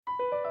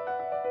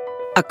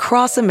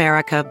Across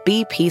America,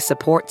 BP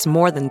supports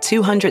more than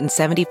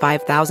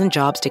 275,000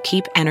 jobs to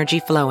keep energy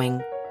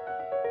flowing.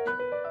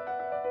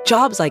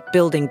 Jobs like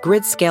building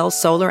grid-scale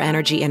solar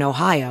energy in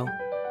Ohio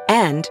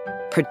and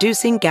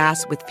producing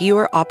gas with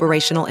fewer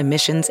operational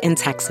emissions in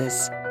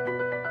Texas.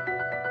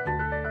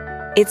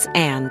 It's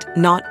and,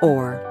 not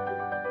or.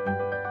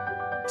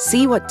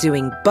 See what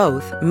doing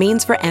both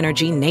means for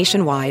energy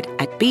nationwide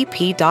at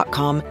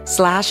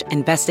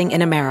bp.com/investing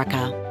in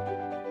America.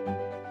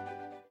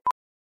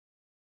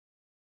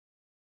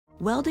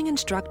 Welding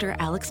instructor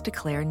Alex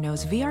DeClaire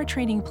knows VR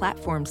training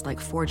platforms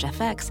like Forge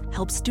FX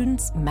help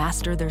students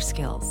master their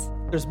skills.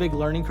 There's a big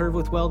learning curve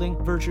with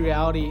welding. Virtual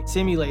reality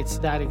simulates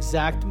that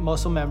exact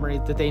muscle memory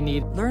that they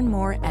need. Learn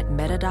more at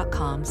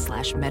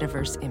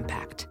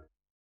meta.com/metaverseimpact.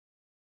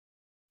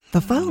 The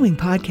following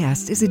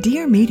podcast is a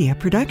Dear Media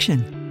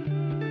production.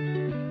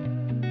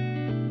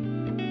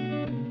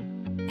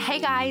 Hey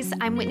guys,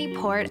 I'm Whitney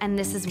Port, and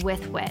this is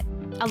With Wit.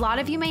 A lot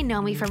of you may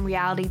know me from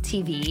reality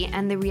TV,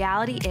 and the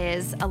reality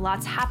is a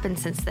lot's happened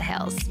since the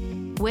hills.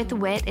 With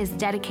Wit is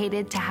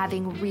dedicated to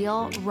having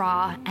real,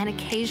 raw, and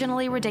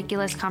occasionally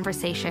ridiculous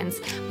conversations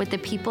with the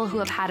people who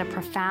have had a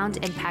profound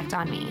impact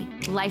on me.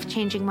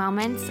 Life-changing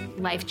moments,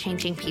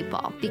 life-changing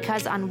people.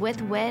 Because on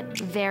With Wit,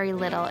 very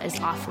little is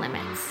off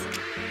limits.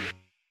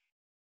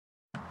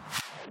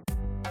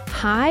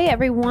 Hi,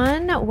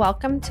 everyone.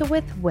 Welcome to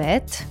With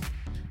Wit.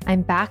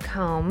 I'm back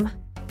home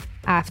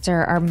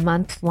after our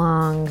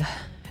month-long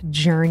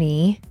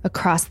journey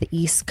across the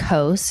East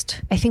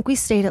Coast. I think we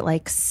stayed at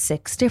like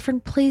 6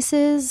 different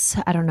places.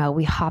 I don't know.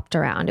 We hopped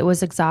around. It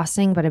was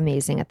exhausting, but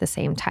amazing at the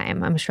same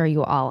time. I'm sure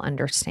you all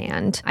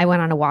understand. I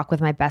went on a walk with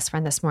my best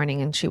friend this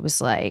morning and she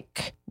was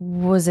like,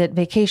 was it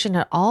vacation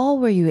at all?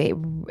 Were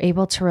you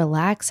able to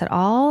relax at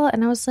all?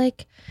 And I was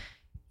like,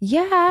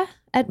 yeah,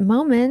 at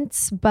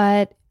moments,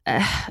 but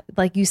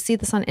like you see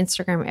this on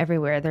Instagram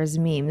everywhere. There's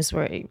memes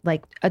where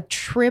like a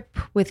trip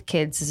with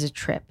kids is a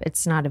trip.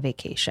 It's not a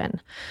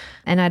vacation.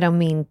 And I don't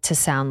mean to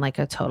sound like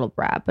a total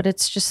brat, but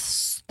it's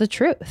just the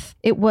truth.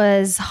 It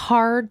was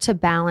hard to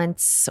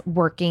balance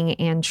working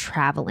and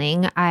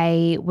traveling.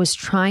 I was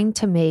trying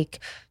to make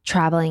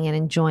traveling and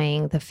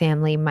enjoying the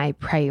family my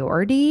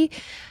priority.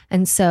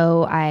 And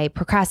so I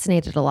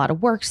procrastinated a lot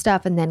of work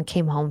stuff and then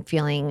came home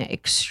feeling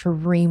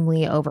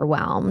extremely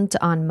overwhelmed.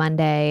 On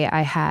Monday,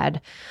 I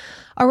had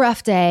a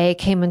rough day,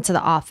 came into the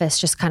office,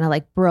 just kind of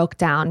like broke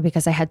down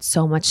because I had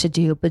so much to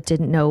do, but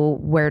didn't know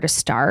where to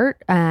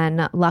start.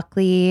 And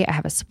luckily I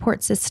have a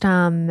support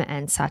system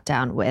and sat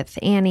down with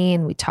Annie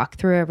and we talked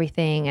through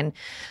everything and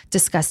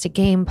discussed a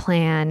game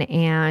plan.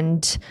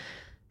 And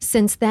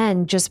since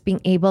then, just being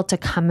able to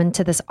come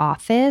into this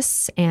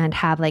office and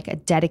have like a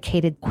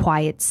dedicated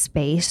quiet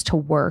space to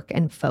work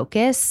and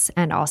focus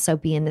and also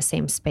be in the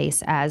same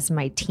space as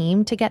my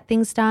team to get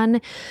things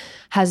done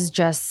has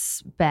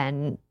just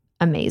been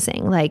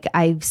amazing. Like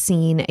I've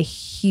seen a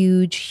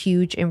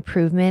huge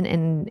improvement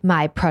in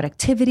my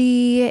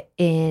productivity,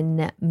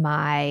 in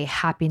my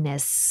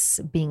happiness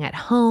being at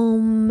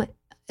home,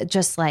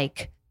 just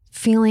like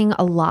feeling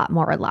a lot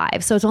more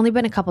alive. So it's only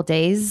been a couple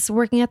days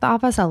working at the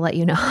office. I'll let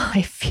you know how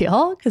I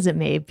feel because it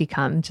may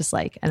become just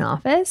like an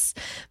office.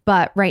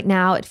 But right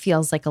now it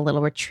feels like a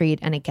little retreat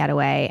and a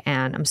getaway.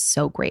 And I'm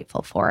so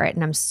grateful for it.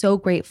 And I'm so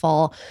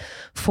grateful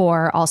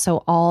for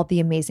also all the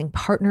amazing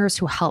partners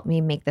who helped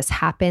me make this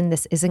happen.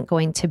 This isn't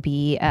going to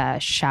be a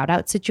shout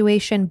out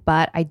situation,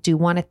 but I do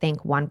want to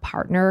thank one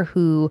partner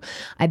who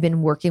I've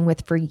been working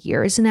with for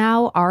years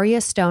now, Aria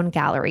Stone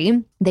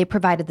Gallery. They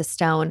provided the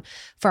stone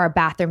for our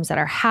bathrooms at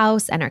our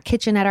house and our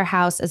kitchen at our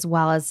house, as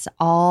well as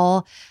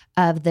all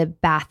of the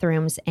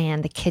bathrooms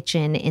and the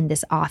kitchen in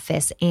this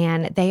office.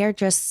 And they are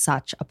just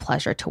such a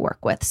pleasure to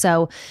work with.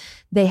 So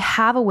they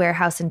have a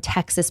warehouse in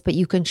Texas, but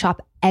you can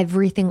shop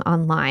everything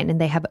online. And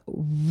they have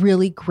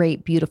really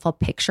great, beautiful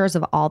pictures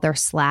of all their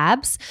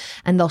slabs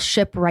and they'll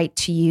ship right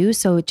to you.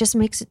 So it just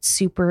makes it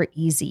super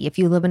easy. If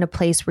you live in a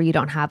place where you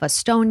don't have a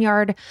stone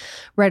yard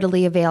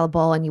readily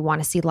available and you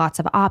want to see lots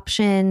of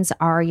options,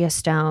 Aria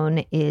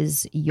Stone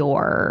is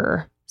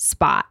your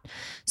spot.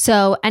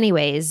 So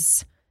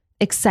anyways,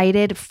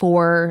 excited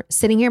for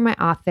sitting here in my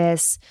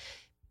office,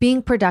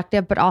 being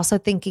productive, but also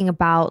thinking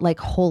about like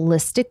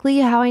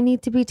holistically how I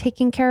need to be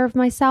taking care of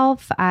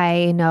myself.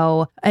 I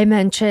know I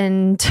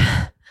mentioned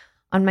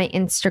on my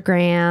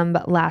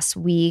Instagram last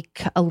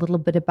week a little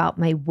bit about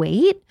my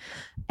weight,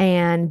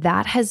 and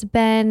that has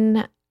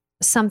been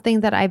something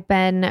that I've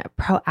been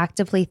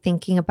proactively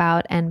thinking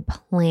about and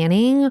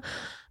planning.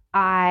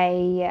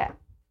 I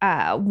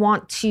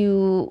want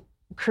to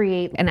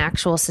create an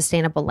actual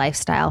sustainable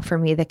lifestyle for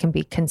me that can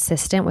be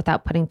consistent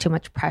without putting too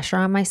much pressure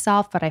on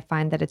myself. But I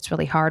find that it's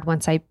really hard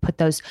once I put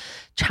those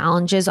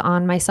challenges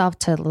on myself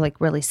to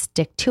like really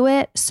stick to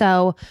it.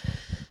 So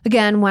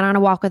again, went on a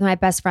walk with my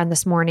best friend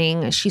this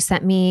morning. She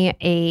sent me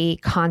a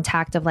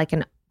contact of like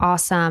an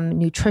awesome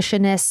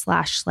nutritionist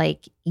slash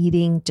like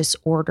eating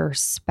disorder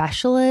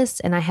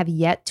specialist. And I have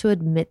yet to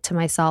admit to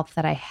myself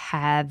that I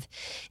have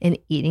an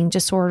eating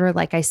disorder.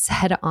 Like I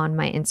said on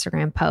my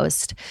Instagram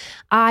post,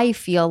 I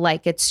feel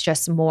like it's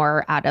just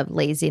more out of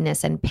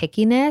laziness and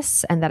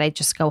pickiness, and that I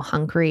just go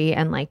hungry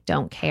and like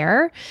don't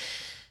care.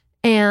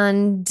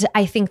 And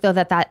I think though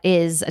that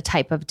is a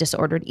type of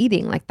disordered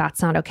eating. Like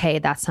that's not okay.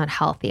 That's not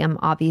healthy. I'm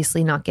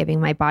obviously not giving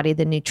my body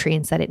the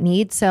nutrients that it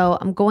needs. So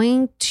I'm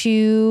going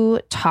to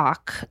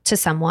talk to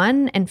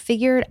someone and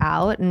figure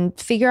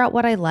out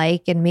what I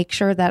like and make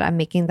sure that I'm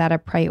making that a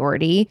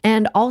priority,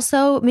 and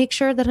also make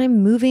sure that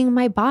I'm moving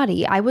my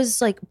body. I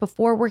was like,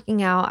 before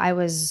working out, I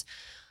was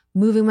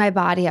moving my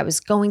body. I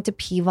was going to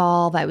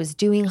Pvolve. I was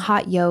doing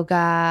hot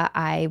yoga.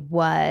 I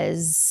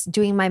was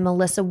doing my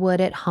Melissa Wood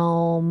at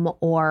home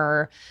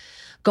or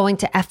going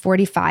to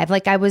F45.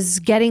 Like I was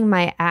getting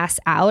my ass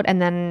out,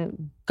 and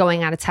then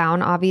going out of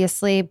town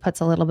obviously puts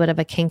a little bit of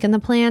a kink in the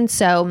plan.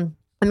 So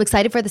I'm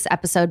excited for this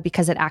episode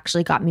because it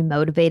actually got me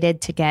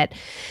motivated to get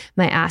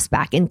my ass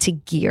back into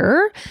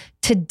gear.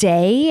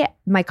 Today,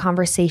 my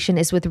conversation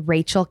is with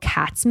Rachel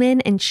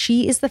Katzman, and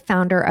she is the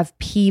founder of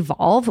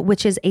Pvolve,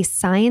 which is a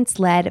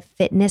science-led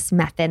fitness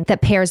method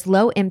that pairs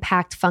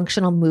low-impact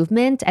functional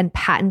movement and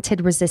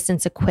patented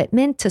resistance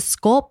equipment to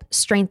sculpt,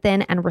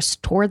 strengthen, and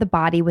restore the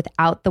body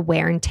without the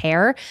wear and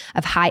tear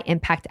of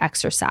high-impact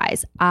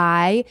exercise.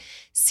 I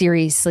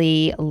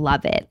seriously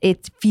love it.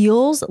 It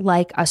feels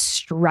like a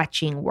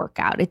stretching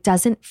workout. It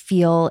doesn't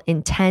feel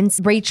intense.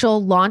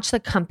 Rachel launched the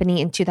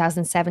company in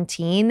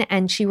 2017,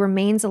 and she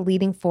remains a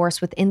leading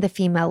force within the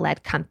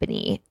female-led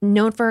company.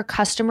 Known for her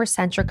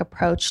customer-centric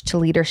approach to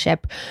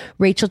leadership,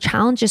 Rachel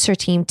challenges her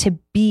team to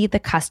be the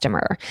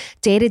customer.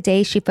 Day to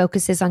day, she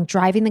focuses on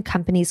driving the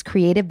company's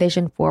creative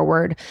vision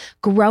forward,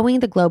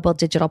 growing the global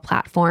digital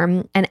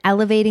platform, and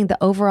elevating the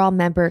overall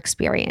member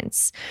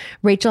experience.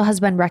 Rachel has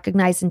been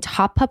recognized in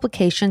top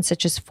publications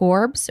such as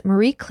Forbes,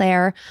 Marie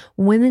Claire,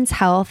 Women's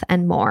Health,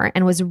 and more,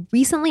 and was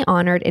recently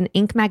honored in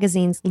Inc.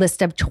 magazine's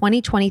list of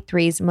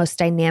 2023's most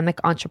dynamic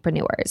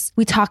entrepreneurs.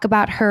 We talk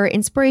about her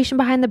inspiration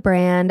behind the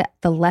brand,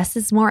 the less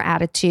is more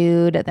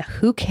attitude, the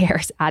who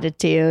cares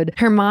attitude,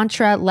 her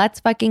mantra, let's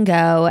fucking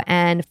go,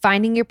 and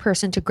finding your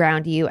person to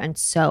ground you, and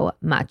so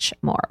much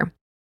more.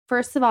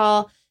 First of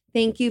all,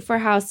 thank you for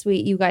how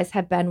sweet you guys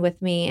have been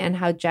with me and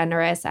how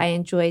generous. I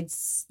enjoyed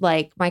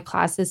like my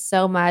classes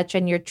so much,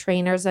 and your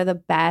trainers are the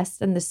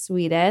best and the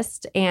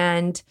sweetest.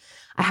 And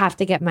I have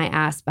to get my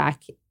ass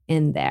back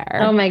in there.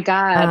 Oh my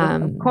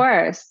God. Of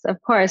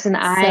course. And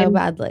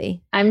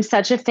I'm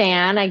such a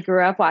fan. I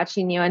grew up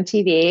watching you on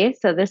TV.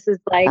 So this is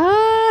like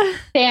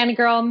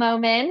fangirl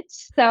moment.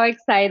 So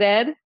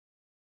excited.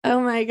 Oh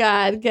my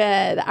God.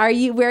 Good.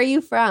 Where are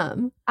you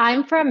from?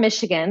 I'm from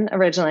Michigan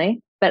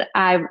originally, but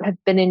I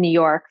have been in New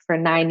York for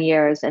 9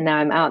 years, and now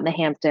I'm out in the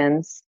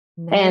Hamptons.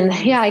 Nice.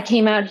 And yeah, I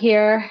came out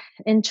here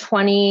in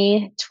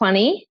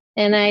 2020,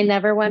 and I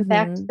never went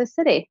back to the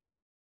city.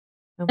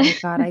 Oh my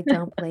God, I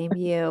don't blame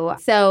you.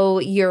 So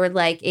you're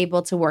like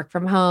able to work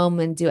from home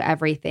and do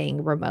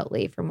everything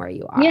remotely from where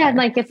you are. Yeah,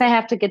 like if I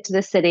have to get to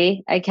the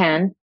city, I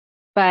can.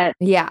 But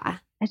yeah,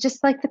 I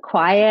just like the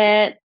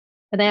quiet.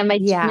 And I have my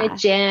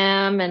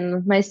gym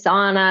and my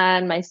sauna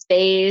and my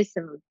space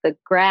and the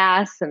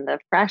grass and the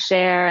fresh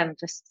air, and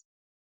just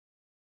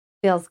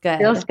feels good.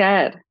 Feels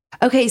good.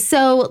 Okay,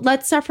 so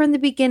let's start from the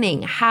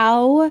beginning.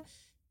 How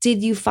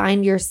did you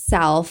find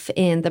yourself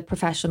in the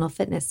professional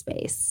fitness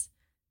space?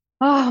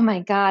 Oh my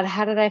God,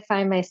 how did I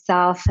find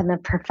myself in the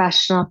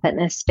professional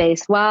fitness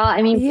space? Well,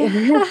 I mean,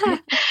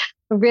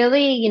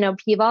 really,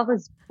 Pvolve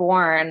was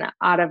born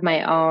out of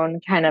my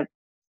own kind of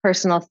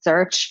personal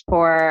search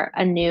for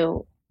a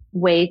new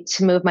way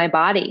to move my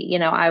body.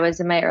 I was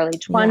in my early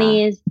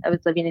 20s. I was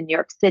living in New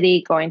York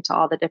City, going to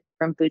all the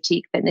different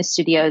boutique fitness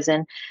studios,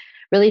 and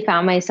really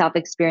found myself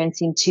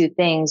experiencing two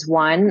things.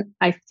 One,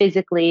 I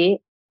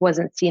physically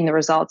wasn't seeing the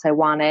results I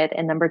wanted.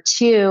 And number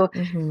two,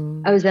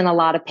 I was in a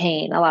lot of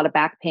pain, a lot of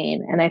back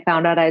pain. And I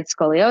found out I had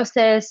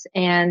scoliosis.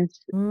 And,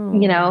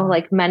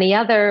 like many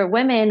other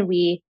women,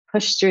 we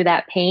push through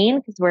that pain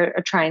because we're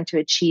trying to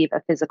achieve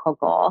a physical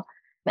goal.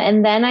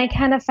 And then I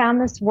kind of found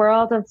this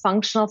world of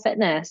functional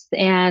fitness,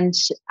 and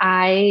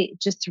I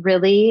just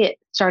really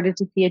started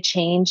to see a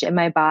change in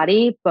my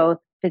body, both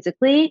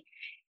physically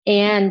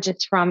and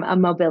just from a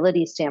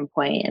mobility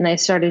standpoint. And I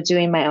started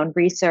doing my own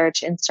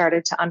research and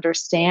started to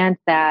understand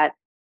that,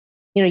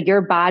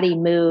 your body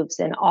moves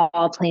in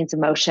all planes of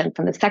motion.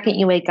 From the second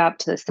you wake up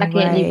to the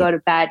second you go to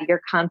bed,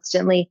 you're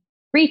constantly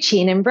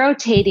reaching and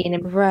rotating.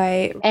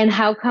 And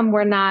how come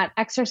we're not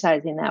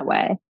exercising that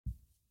way?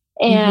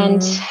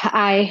 And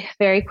I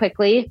very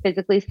quickly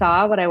physically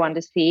saw what I wanted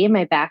to see.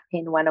 My back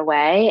pain went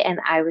away. And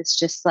I was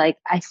just like,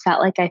 I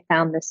felt like I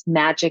found this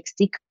magic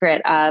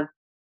secret of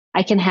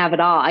I can have it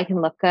all. I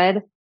can look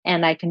good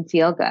and I can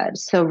feel good.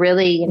 So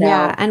really,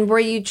 Yeah. And were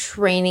you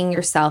training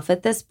yourself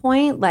at this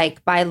point?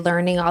 Like by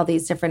learning all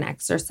these different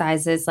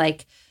exercises,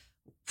 like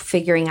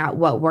figuring out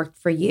what worked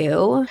for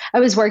you? I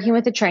was working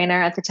with a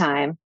trainer at the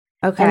time.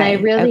 Okay. And I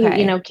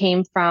really,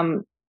 came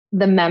from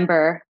the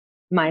member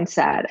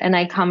mindset. And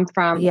I come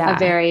from a Yeah.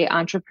 very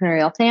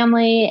entrepreneurial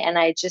family. And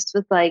I just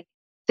was like,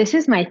 this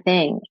is my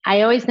thing.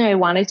 I always knew I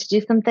wanted to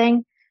do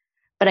something,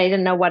 but I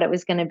didn't know what it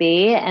was going to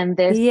be. And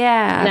this,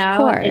 Yeah,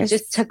 of it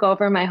just course. took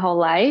over my whole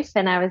life.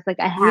 And I was like,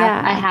 I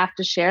Yeah. have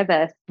to share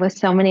this with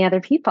so many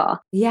other people.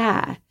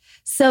 Yeah.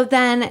 So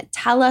then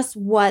tell us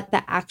what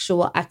the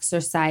actual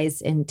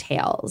exercise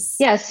entails.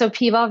 Yeah. So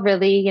Pvolve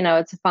really,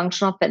 it's a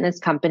functional fitness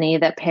company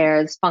that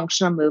pairs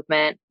functional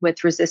movement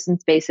with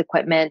resistance-based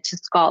equipment to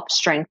sculpt,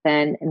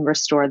 strengthen, and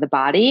restore the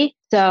body.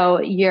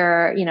 So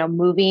you're,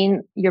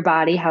 moving your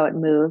body how it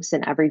moves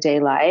in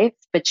everyday life,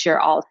 but you're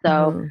also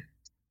Mhm.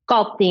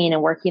 sculpting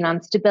and working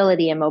on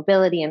stability and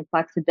mobility and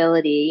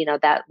flexibility,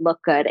 that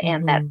look good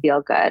and that Mhm.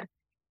 feel good.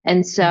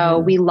 And so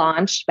Mhm. we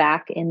launched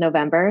back in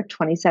November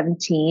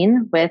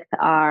 2017 with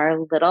our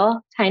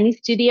little tiny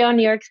studio in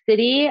New York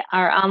City,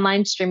 our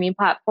online streaming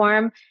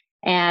platform,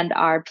 and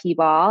our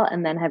P-ball,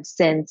 and then have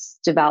since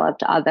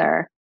developed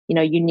other,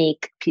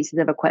 unique pieces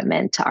of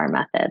equipment to our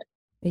method.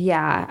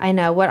 Yeah, I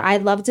know. What I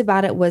loved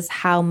about it was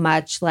how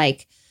much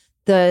like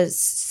the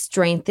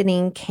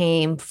strengthening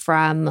came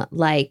from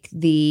like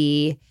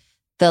the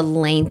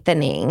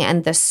lengthening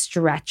and the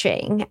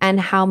stretching, and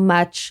how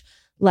much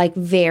like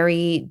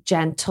very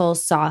gentle,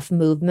 soft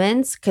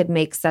movements could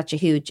make such a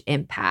huge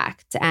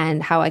impact,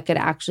 and how I could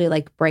actually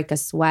like break a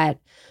sweat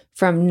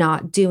from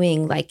not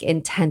doing like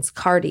intense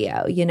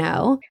cardio, you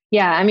know?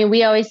 Yeah. I mean,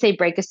 we always say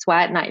break a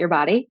sweat, not your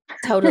body.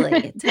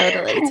 Totally,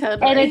 totally, And it's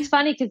totally.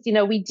 funny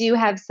because, we do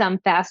have some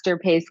faster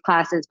paced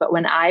classes, but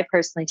when I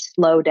personally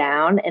slow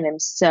down and am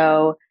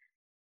so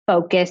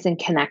focused and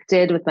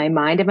connected with my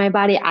mind and my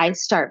body, I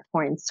start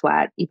pouring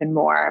sweat even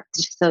more.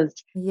 Just those,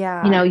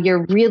 Yeah.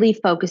 you're really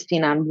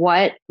focusing on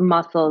what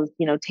muscles,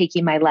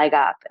 taking my leg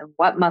up and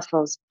what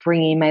muscles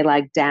bringing my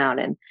leg down.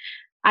 And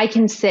I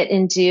can sit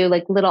and do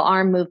like little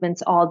arm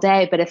movements all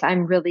day, but if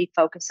I'm really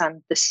focused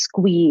on the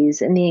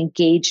squeeze and the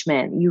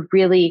engagement, you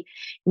really,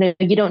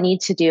 you don't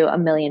need to do a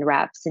million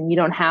reps, and you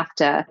don't have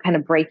to kind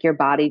of break your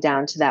body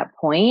down to that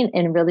point.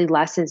 And really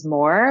less is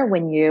more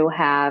when you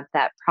have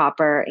that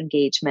proper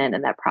engagement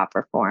and that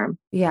proper form.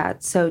 Yeah,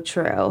 it's so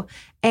true.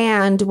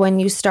 And when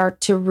you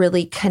start to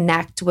really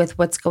connect with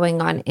what's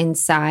going on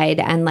inside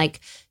and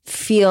like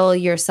feel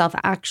yourself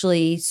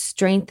actually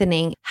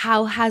strengthening,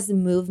 how has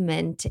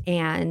movement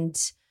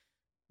and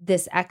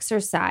this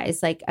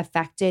exercise like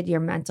affected your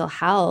mental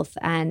health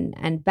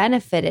and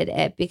benefited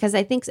it? Because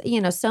I think,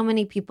 so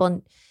many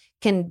people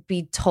can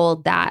be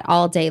told that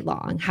all day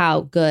long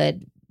how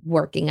good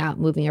working out,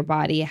 moving your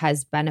body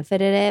has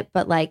benefited it,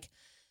 but like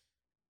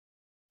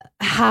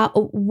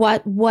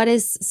what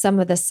is some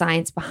of the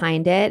science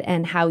behind it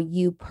and how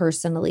you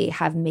personally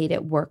have made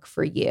it work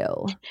for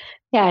you?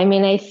 Yeah, I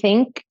mean, I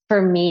think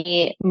for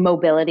me,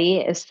 mobility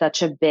is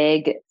such a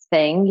big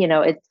thing.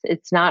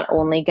 It's not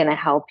only going to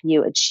help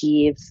you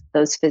achieve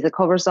those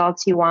physical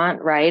results you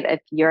want, right?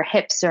 If your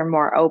hips are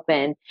more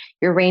open,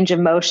 your range of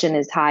motion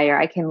is higher.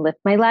 I can lift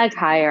my leg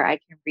higher. I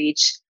can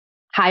reach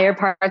higher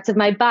parts of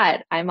my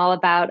butt. I'm all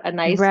about a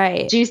nice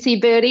Right. juicy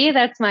booty.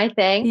 That's my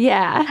thing.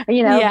 Yeah. But then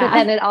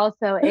Yeah. it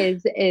also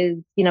is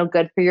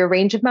good for your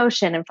range of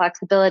motion and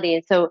flexibility.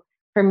 And so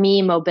for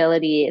me,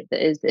 mobility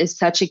is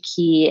such a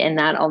key in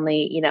not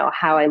only,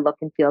 how I look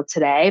and feel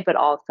today, but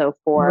also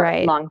for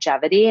Right.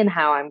 longevity and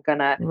how I'm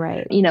gonna,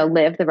 Right.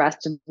 live the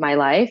rest of my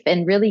life.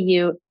 And really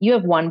you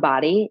have one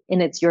body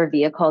and it's your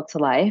vehicle to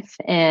life.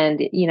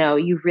 And,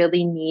 you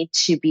really need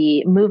to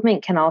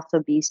movement can also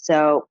be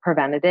so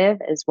preventative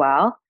as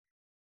well.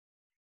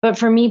 But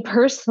for me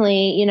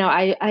personally,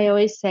 I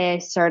always say I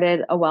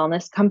started a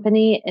wellness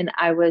company and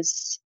I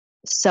was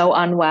so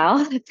unwell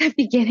at the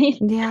beginning.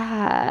 I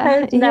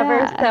Yeah. was never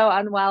Yeah. so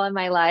unwell in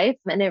my life.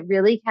 And it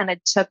really kind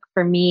of took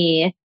for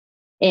me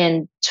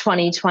in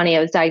 2020, I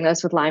was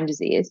diagnosed with Lyme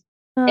disease.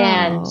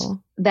 And Oh.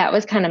 that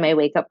was kind of my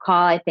wake up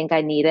call. I think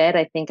I needed.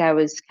 I think I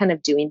was kind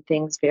of doing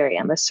things very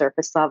on the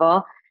surface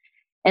level.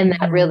 And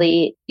that Hmm.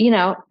 really,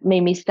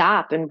 made me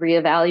stop and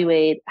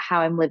reevaluate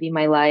how I'm living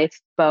my life,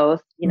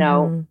 both,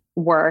 Hmm.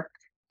 work,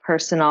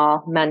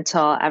 personal,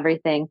 mental,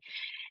 everything.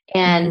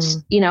 And,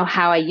 Hmm.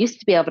 how I used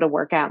to be able to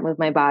work out, move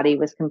my body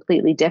was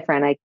completely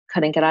different. I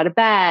couldn't get out of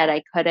bed.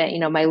 I couldn't,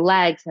 my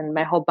legs and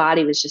my whole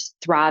body was just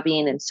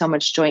throbbing and so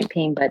much joint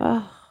pain. But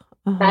Oh.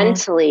 Uh-huh.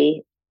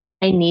 mentally,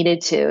 I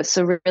needed to.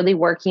 So really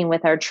working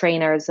with our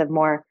trainers of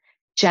more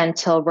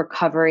gentle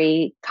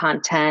recovery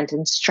content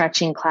and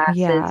stretching classes,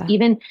 Yeah.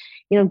 even,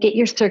 get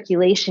your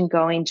circulation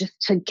going just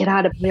to get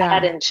out of bed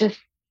Yeah. and just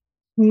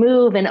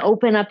move and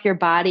open up your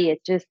body.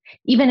 It just,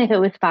 even if it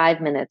was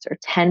 5 minutes or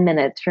 10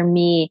 minutes for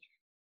me,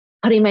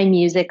 putting my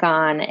music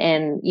on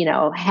and,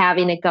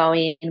 having it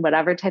going in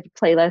whatever type of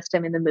playlist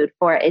I'm in the mood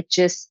for, it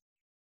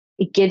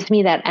gives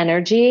me that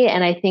energy.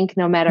 And I think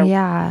no matter,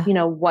 Yeah.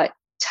 what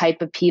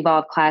type of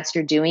Pvolve class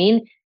you're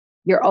doing,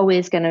 you're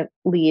always going to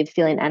leave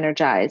feeling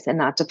energized and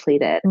not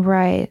depleted.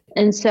 Right.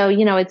 And so,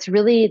 it's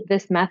really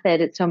this method,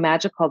 it's so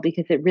magical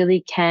because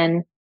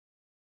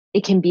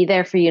it can be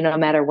there for you no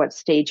matter what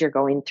stage you're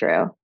going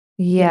through.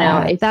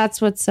 Yeah.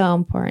 That's what's so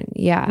important.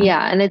 Yeah.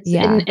 Yeah. And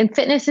and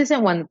fitness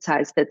isn't one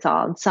size fits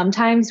all. And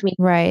sometimes we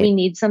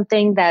need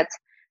something that's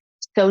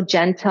so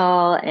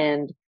gentle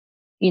and,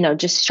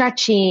 just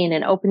stretching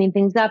and opening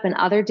things up. And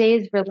other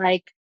days we're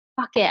like,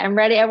 fuck it, I'm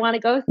ready. I want to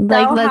go.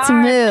 Let's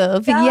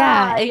move.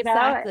 Yeah,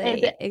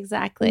 exactly.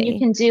 Exactly. You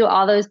can do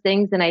all those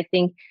things. And I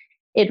think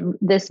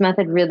this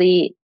method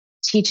really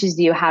teaches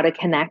you how to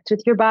connect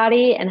with your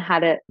body and how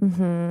to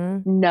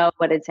know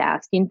what it's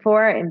asking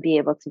for and be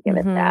able to give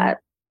it that.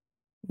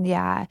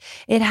 Yeah.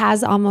 It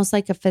has almost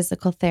like a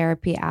physical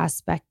therapy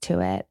aspect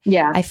to it.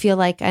 Yeah. I feel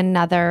like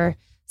another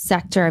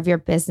sector of your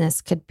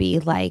business could be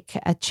like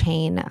a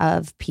chain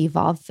of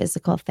Pvolve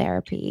physical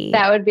therapy.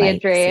 That would be a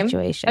dream.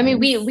 Situation. I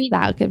mean,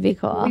 that could be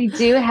cool. We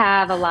do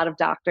have a lot of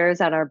doctors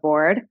on our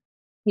board,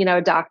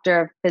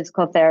 doctor of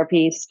physical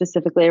therapy,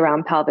 specifically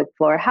around pelvic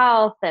floor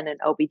health and an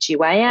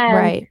OBGYN.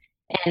 Right.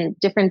 And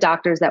different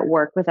doctors that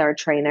work with our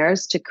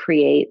trainers to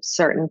create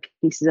certain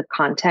pieces of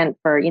content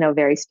for,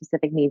 very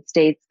specific need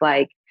states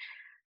like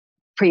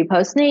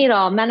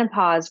pre-postnatal,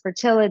 menopause,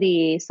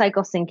 fertility,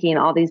 cycle syncing,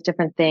 all these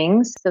different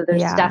things. So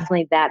there's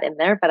definitely that in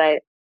there,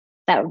 but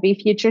that would be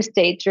future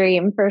state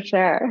dream for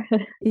sure.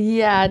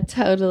 Yeah,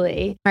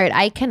 totally. All right.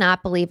 I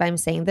cannot believe I'm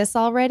saying this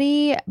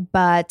already,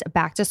 but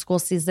back to school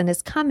season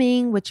is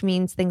coming, which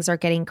means things are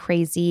getting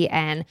crazy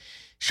and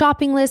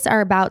shopping lists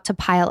are about to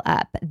pile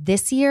up.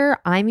 This year,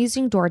 I'm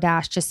using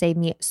DoorDash to save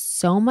me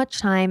so much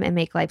time and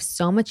make life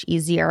so much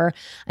easier.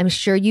 I'm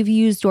sure you've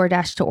used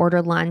DoorDash to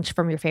order lunch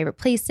from your favorite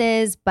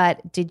places,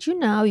 but did you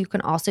know you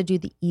can also do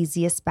the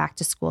easiest back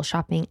to school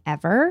shopping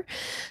ever?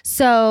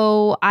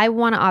 So I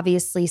want to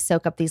obviously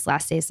soak up these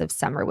last days of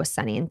summer with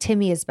Sunny and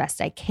Timmy as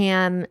best I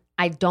can.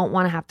 I don't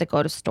want to have to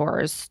go to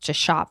stores to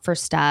shop for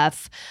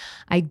stuff.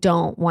 I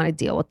don't want to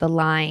deal with the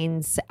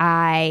lines.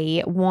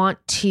 I want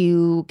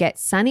to get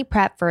Sunny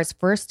prep for his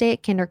first day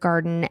at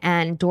kindergarten,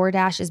 and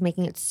DoorDash is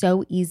making it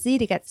so easy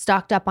to get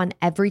stocked up on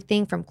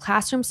everything from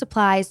classroom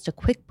supplies to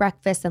quick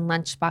breakfast and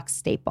lunchbox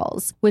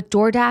staples. With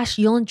DoorDash,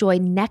 you'll enjoy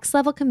next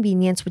level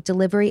convenience with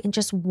delivery in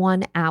just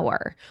 1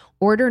 hour.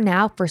 Order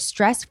now for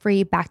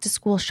stress-free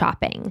back-to-school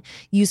shopping.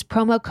 Use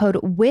promo code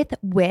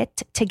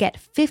WITHWIT to get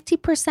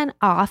 50%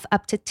 off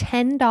up to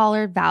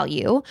 $10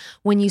 value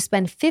when you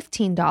spend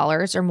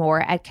 $15 or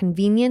more at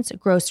convenience,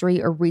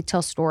 grocery, or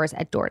retail stores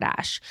at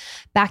DoorDash.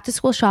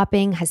 Back-to-school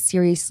shopping has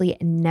seriously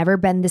never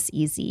been this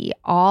easy.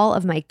 All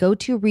of my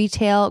go-to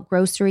retail,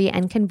 grocery,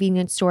 and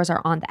convenience stores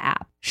are on the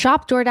app.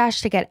 Shop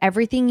DoorDash to get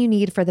everything you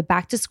need for the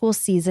back-to-school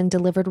season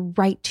delivered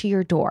right to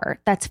your door.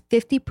 That's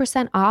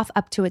 50% off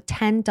up to a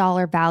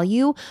 $10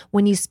 value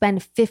when you spend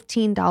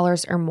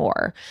 $15 or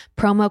more.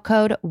 Promo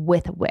code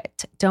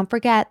WITHWIT. Don't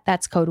forget,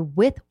 that's code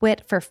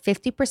WITHWIT for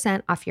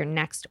 50% off your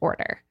next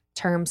order.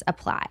 Terms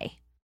apply.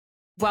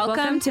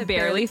 Welcome to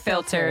Barely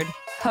Filtered,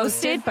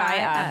 hosted by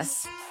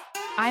us.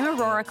 I'm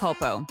Aurora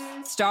Culpo,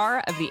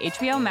 star of the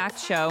HBO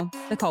Max show,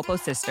 The Culpo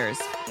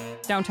Sisters.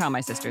 Don't tell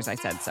my sisters I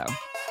said so.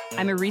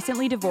 I'm a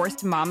recently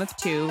divorced mom of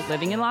 2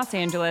 living in Los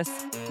Angeles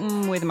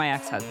with my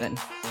ex-husband.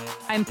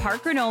 I'm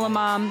part granola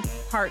mom,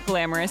 part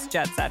glamorous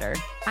jet setter.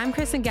 I'm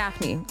Kristen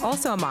Gaffney,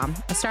 also a mom,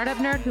 a startup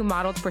nerd who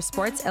modeled for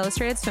Sports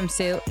Illustrated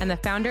Swimsuit and the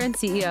founder and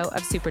CEO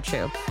of Super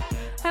True.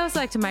 I also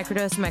like to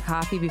microdose my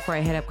coffee before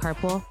I hit up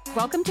carpool.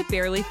 Welcome to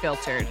Barely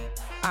Filtered,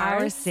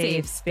 our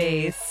safe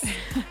space.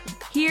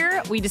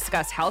 Here, we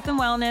discuss health and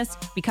wellness,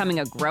 becoming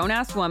a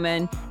grown-ass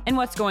woman, and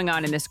what's going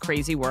on in this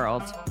crazy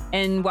world.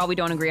 And while we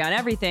don't agree on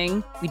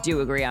everything, we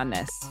do agree on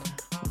this.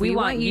 We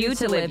want you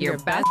to live your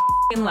best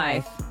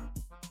life.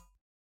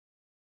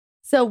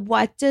 So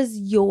what does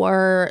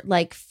your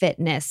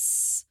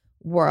fitness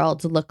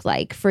world look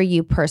like for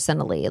you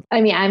personally?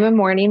 I mean, I'm a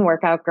morning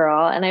workout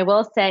girl, and I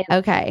will say,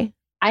 okay,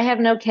 I have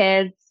no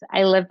kids.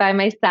 I live by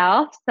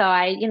myself. So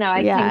I'm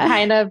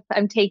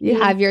taking,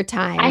 you have your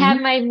time. I have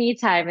my me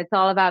time. It's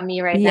all about me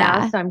right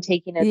now. So I'm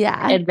taking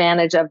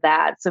advantage of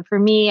that. So for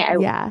me,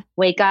 I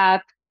wake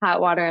up,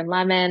 hot water and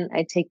lemon.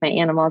 I take my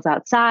animals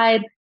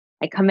outside.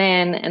 I come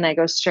in and I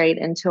go straight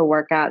into a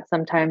workout.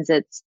 Sometimes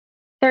it's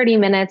 30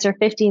 minutes or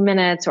 15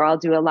 minutes, or I'll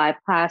do a live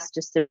class.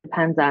 Just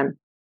depends on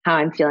how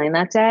I'm feeling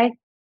that day.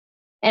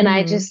 And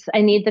I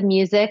need the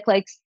music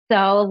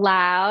so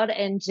loud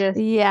and just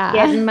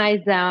get in my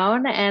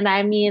zone. And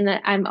I mean,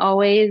 I'm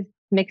always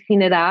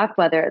mixing it up,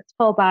 whether it's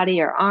full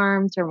body or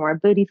arms or more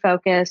booty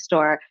focused,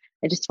 or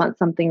I just want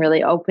something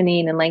really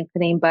opening and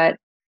lengthening. But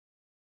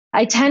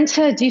I tend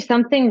to do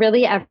something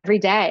really every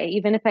day.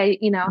 Even if I,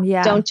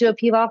 don't do a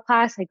Pvolve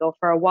class, I go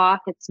for a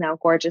walk. It's now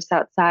gorgeous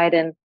outside.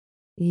 And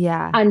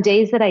on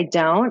days that I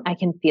don't, I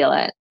can feel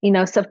it,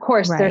 so of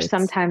course there's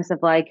some times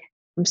of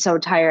I'm so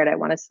tired. I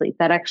want to sleep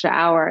that extra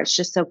hour. It's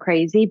just so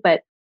crazy.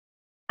 But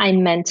I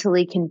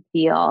mentally can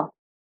feel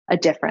a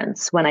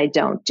difference when I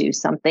don't do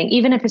something,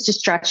 even if it's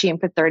just stretching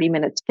for 30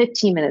 minutes,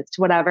 15 minutes,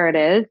 whatever it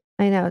is.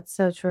 I know. It's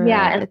so true.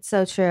 Yeah. It's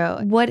so true.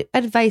 What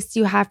advice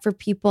do you have for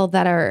people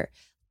that are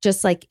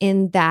just like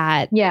in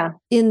that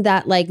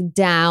like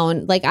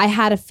down, like I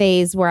had a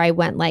phase where I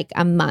went like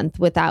a month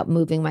without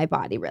moving my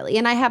body really.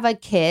 And I have a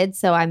kid,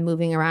 so I'm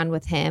moving around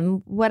with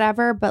him,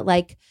 whatever. But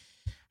like,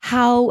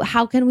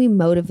 how can we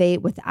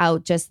motivate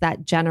without just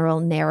that general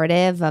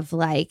narrative of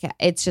like,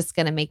 it's just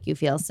going to make you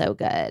feel so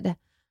good,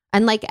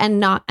 and like,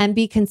 and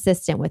be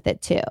consistent with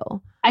it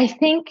too. I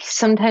think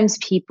sometimes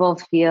people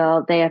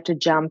feel they have to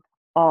jump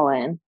all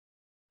in,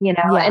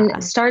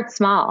 and start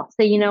small.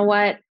 Say, you know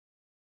what?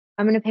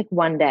 I'm going to pick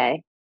one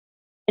day.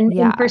 And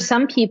for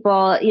some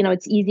people,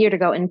 it's easier to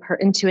go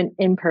into an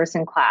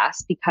in-person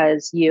class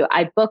because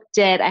I booked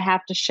it. I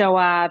have to show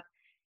up,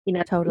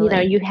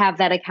 Totally. You have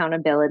that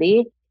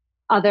accountability.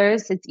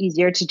 Others, it's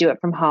easier to do it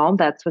from home.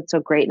 That's what's so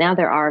great now.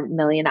 There are a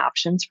million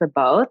options for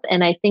both.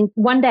 And I think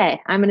one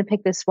day, I'm going to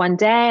pick this one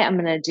day. I'm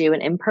going to do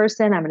an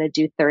in-person. I'm going to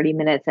do 30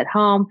 minutes at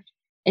home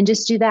and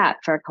just do that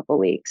for a couple of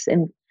weeks.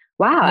 And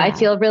wow, I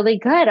feel really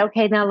good.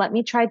 Okay, now let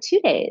me try 2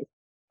 days.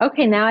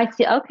 Okay, now I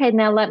feel okay.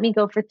 Now let me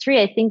go for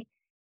 3. I think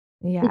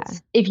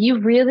if you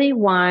really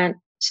want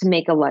to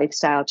make a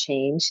lifestyle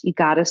change, you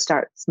got to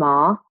start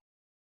small,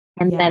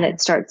 and then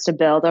it starts to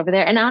build over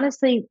there. And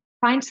honestly,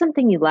 find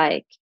something you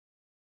like.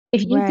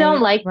 If you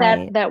don't like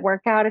that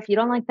workout, if you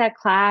don't like that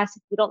class,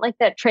 if you don't like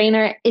that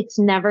trainer, it's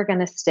never going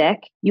to stick.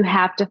 You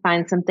have to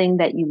find something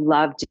that you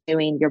love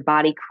doing. Your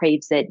body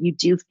craves it. You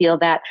do feel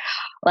that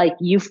like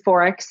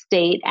euphoric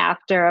state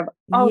after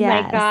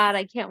my God,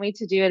 I can't wait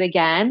to do it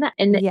again.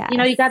 And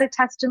you got to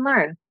test and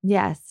learn.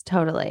 Yes,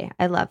 totally.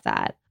 I love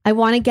that. I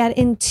want to get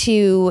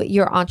into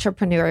your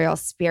entrepreneurial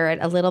spirit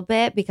a little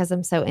bit because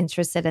I'm so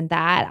interested in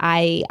that.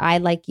 I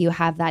like you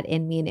have that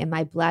in me and in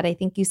my blood. I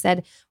think you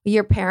said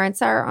your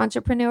parents are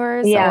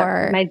entrepreneurs.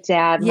 Yeah, my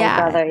dad, my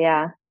brother.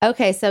 Yeah.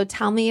 Okay. So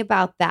tell me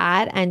about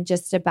that and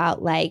just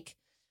about like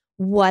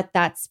what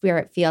that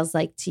spirit feels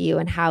like to you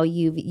and how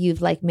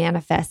you've like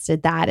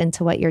manifested that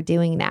into what you're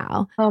doing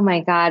now. Oh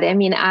my God. I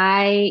mean,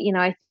 I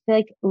feel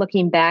like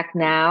looking back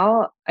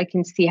now, I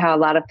can see how a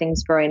lot of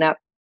things growing up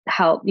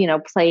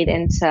played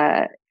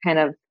into kind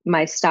of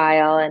my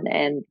style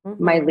and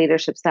my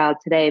leadership style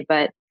today.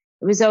 But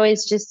it was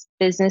always just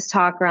business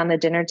talk around the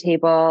dinner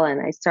table.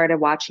 And I started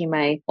watching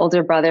my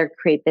older brother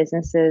create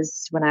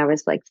businesses when I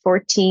was like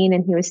 14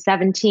 and he was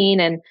 17.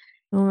 And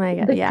oh my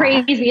God, the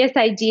craziest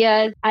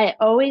ideas. I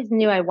always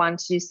knew I wanted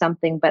to do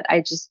something, but I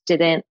just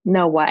didn't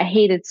know what. I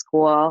hated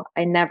school.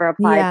 I never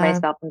applied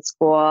myself in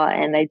school,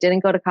 and I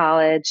didn't go to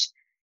college.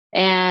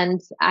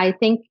 And I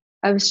think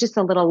I was just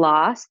a little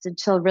lost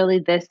until really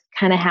this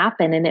kind of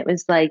happened. And it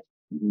was like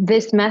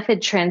this method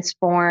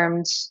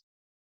transformed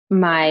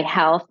my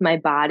health, my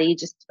body,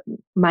 just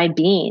my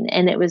being.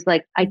 And it was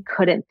like I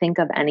couldn't think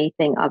of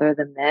anything other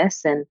than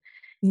this. And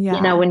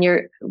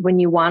when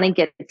you want to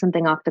get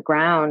something off the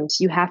ground,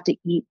 you have to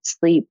eat,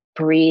 sleep,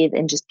 breathe,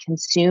 and just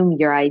consume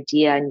your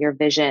idea and your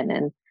vision.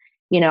 And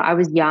I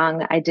was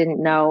young. I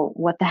didn't know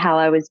what the hell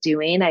I was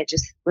doing. I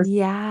just was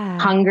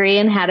hungry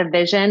and had a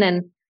vision.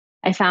 And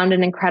I found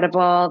an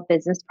incredible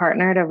business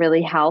partner to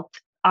really help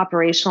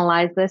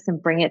operationalize this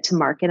and bring it to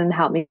market and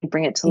help me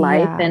bring it to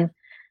life. And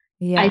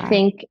I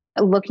think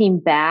looking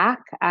back,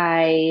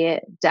 I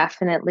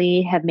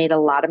definitely have made a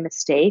lot of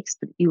mistakes,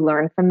 but you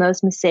learn from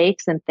those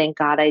mistakes, and thank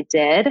God I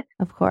did.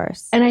 Of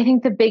course. And I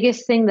think the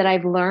biggest thing that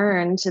I've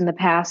learned in the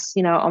past,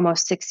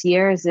 almost 6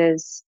 years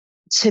is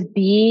to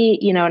be,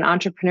 an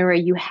entrepreneur,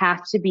 you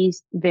have to be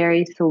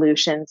very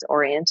solutions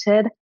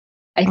oriented.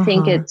 I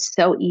think it's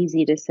so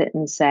easy to sit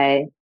and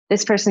say,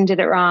 this person did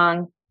it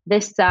wrong.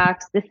 This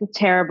sucks. This is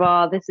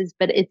terrible.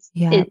 But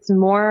it's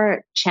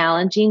more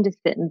challenging to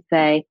sit and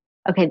say,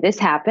 okay, this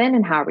happened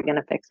and how are we going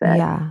to fix it?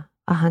 Yeah,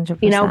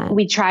 100%.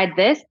 We tried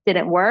this,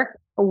 didn't work.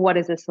 What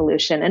is the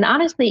solution? And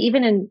honestly,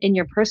 even in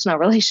your personal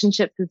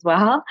relationships as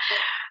well.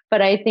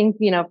 But I think,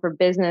 for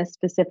business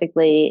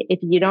specifically, if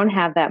you don't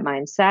have that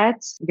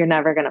mindset, you're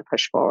never going to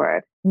push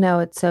forward. No,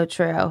 it's so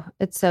true.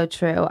 It's so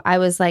true. I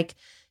was like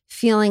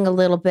feeling a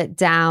little bit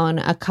down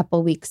a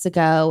couple weeks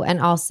ago.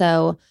 And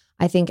also,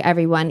 I think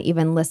everyone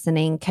even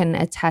listening can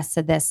attest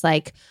to this,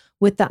 like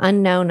with the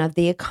unknown of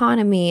the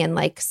economy and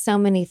like so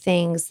many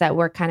things that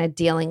we're kind of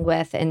dealing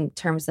with in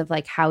terms of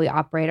like how we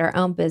operate our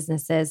own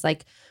businesses.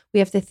 Like we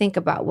have to think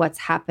about what's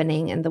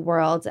happening in the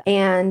world.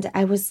 And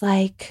I was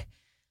like,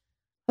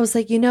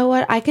 you know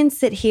what? I can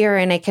sit here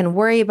and I can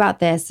worry about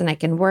this and I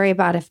can worry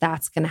about if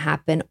that's going to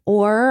happen,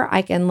 or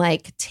I can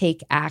like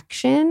take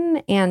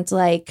action and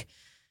like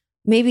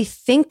maybe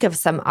think of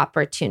some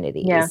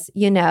opportunities,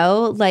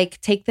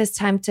 like take this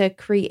time to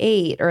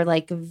create or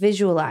like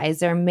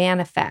visualize or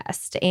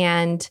manifest.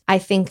 And I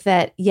think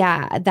that,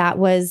 that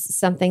was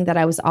something that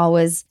I was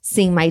always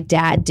seeing my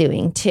dad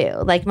doing too.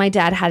 Like my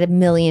dad had a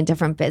million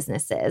different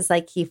businesses.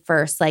 Like he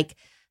first like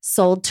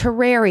sold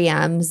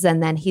terrariums,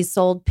 and then he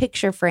sold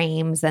picture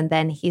frames, and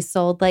then he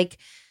sold like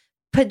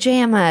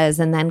pajamas,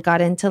 and then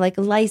got into like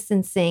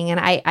licensing. And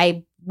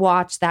I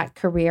watched that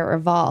career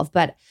evolve.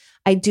 But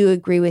I do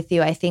agree with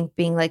you. I think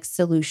being like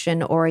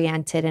solution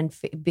oriented and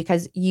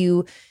because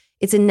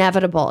it's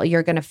inevitable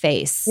you're going to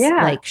face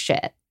like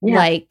shit. Yeah.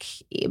 Like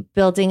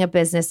building a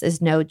business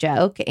is no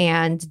joke,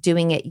 and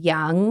doing it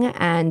young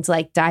and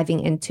like diving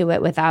into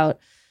it without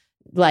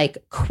like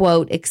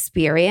quote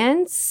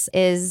experience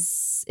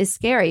is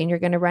scary, and you're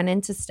going to run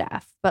into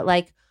stuff. But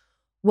like,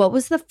 what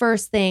was the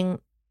first thing?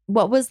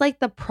 What was like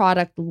the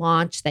product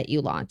launch that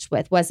you launched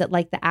with? Was it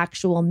like the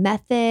actual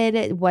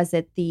method? Was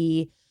it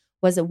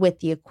with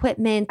the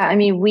equipment? I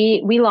mean,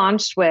 we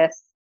launched with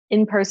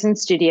in-person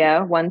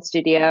studio, one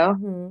studio,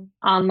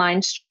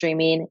 online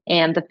streaming,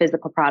 and the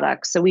physical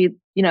product. So we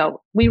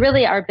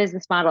really, our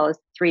business model is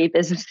 3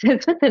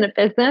 businesses within a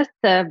business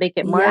to make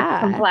it more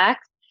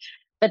complex.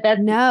 But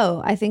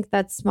I think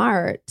that's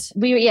smart.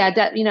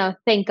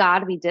 Thank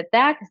God we did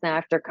that, because now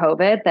after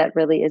COVID, that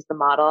really is the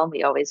model.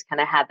 We always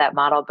kind of had that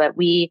model, but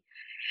we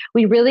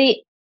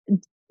really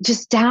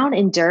just down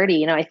and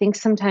dirty. I think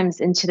sometimes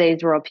in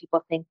today's world,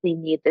 people think they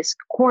need this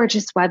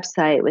gorgeous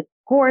website with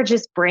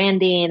gorgeous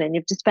branding and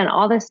you have to spend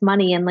all this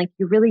money. And like,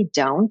 you really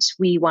don't.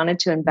 We wanted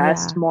to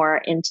invest more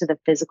into the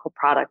physical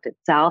product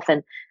itself.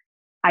 And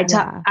I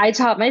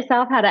taught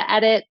myself how to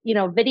edit,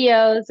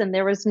 videos, and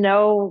there was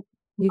no,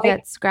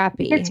 get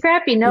scrappy.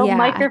 No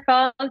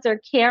microphones or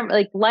camera,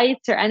 like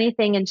lights or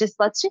anything. And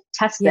let's just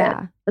test it.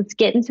 Let's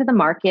get into the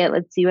market.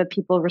 Let's see what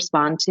people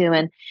respond to.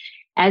 And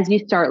as you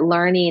start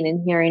learning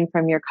and hearing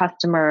from your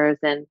customers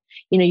and,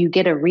 you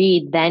get a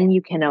read, then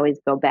you can always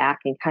go back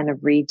and kind of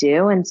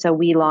redo. And so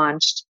we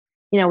launched,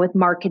 with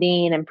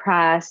marketing and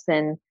press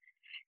and,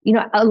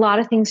 a lot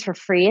of things for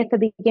free at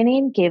the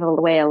beginning, gave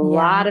away a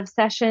lot of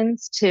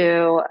sessions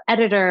to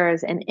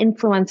editors and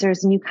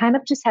influencers. And you kind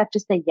of just have to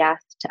say yes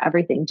to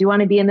everything. Do you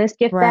want to be in this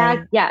gift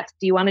bag? Yes.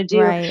 Do you want to do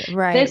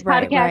this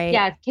podcast?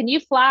 Yes. Can you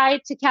fly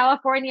to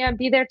California and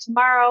be there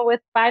tomorrow with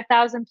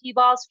 5,000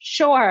 Pvolves?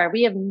 Sure.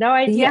 We have no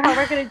idea how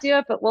we're going to do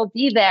it, but we'll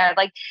be there.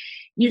 Like,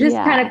 you just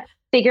kind of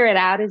figure it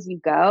out as you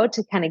go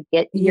to kind of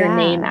get your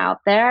name out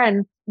there.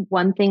 And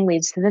one thing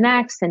leads to the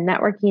next, and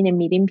networking and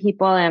meeting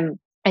people. And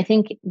I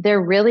think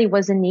there really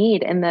was a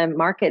need in the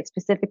market,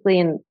 specifically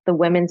in the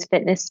women's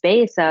fitness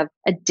space, of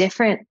a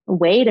different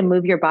way to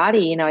move your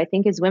body. I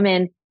think as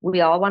women,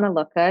 we all want to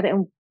look good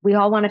and we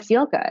all want to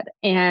feel good.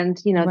 And,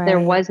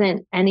 there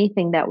wasn't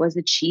anything that was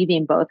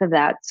achieving both of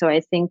that. So I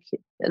think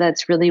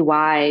that's really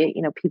why,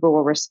 people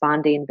were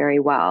responding very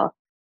well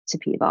to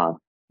Pvolve.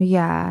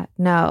 Yeah,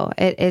 no,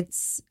 it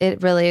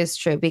really is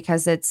true,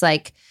 because it's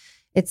like,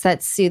 it's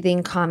that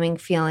soothing, calming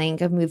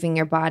feeling of moving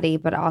your body,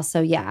 but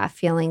also,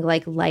 feeling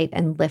like light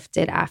and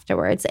lifted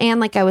afterwards. And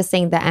like I was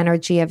saying, the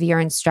energy of your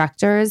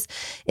instructors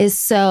is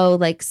so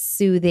like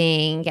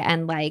soothing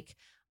and like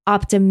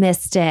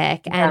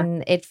optimistic,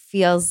 and it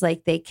feels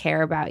like they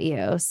care about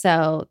you.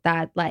 So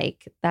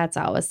that's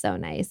always so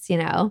nice,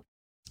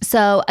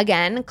 So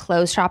again,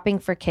 clothes shopping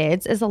for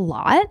kids is a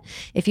lot.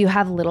 If you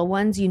have little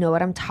ones, you know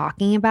what I'm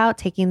talking about.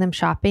 Taking them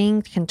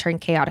shopping can turn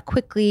chaotic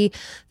quickly.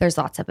 There's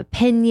lots of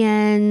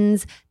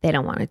opinions. They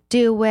don't want to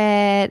do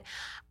it.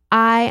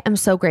 I am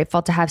so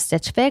grateful to have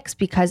Stitch Fix,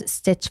 because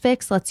Stitch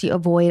Fix lets you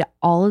avoid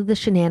all of the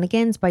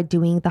shenanigans by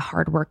doing the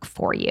hard work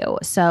for you.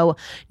 So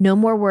no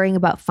more worrying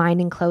about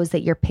finding clothes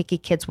that your picky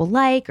kids will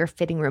like or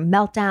fitting room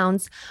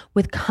meltdowns.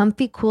 With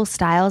comfy, cool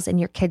styles in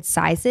your kids'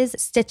 sizes,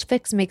 Stitch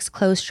Fix makes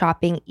clothes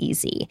shopping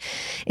easy.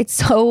 It's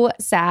so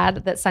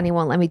sad that Sonny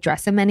won't let me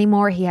dress him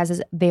anymore. He has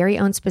his very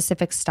own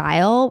specific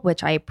style,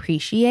 which I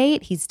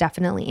appreciate. He's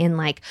definitely in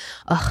like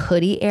a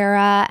hoodie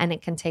era, and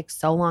it can take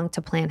so long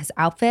to plan his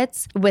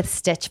outfits. With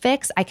Stitch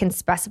Fix, I can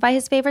specify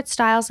his favorite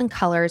styles and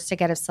colors to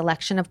get a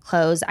selection of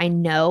clothes I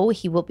know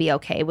he will be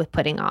okay with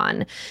putting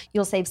on.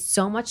 You'll save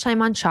so much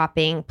time on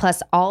shopping,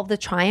 plus all of the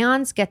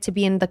try-ons get to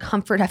be in the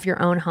comfort of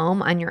your own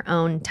home on your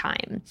own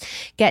time.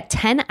 Get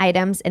 10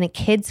 items in a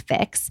kid's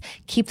fix,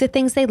 keep the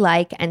things they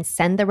like, and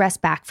send the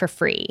rest back for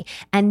free.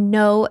 And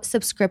no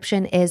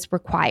subscription is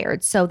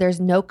required, so there's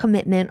no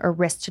commitment or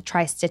risk to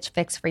try Stitch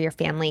Fix for your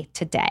family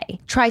today.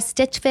 Try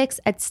Stitch Fix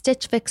at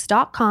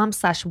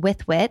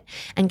stitchfix.com/withwit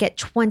and get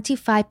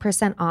 25%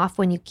 off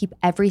when you keep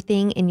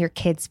everything in your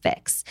kids'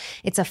 fix.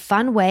 It's a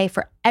fun way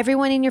for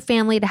everyone in your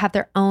family to have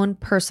their own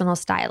personal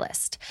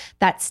stylist.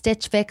 That's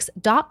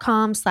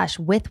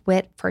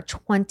stitchfix.com/withwit for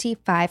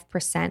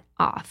 25%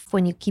 off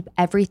when you keep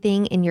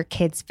everything in your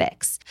kids'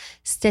 fix.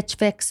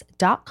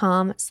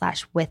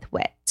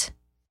 stitchfix.com/withwit.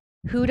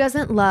 Who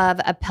doesn't love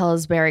a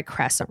Pillsbury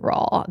crescent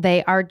roll?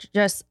 They are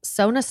just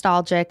so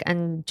nostalgic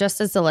and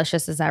just as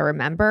delicious as I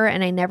remember.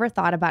 And I never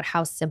thought about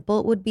how simple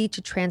it would be to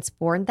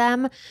transform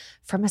them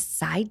from a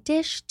side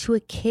dish to a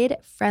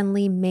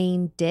kid-friendly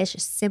main dish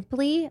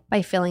simply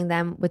by filling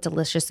them with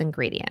delicious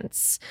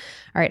ingredients.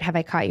 All right, have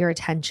I caught your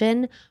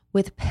attention?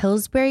 With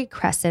Pillsbury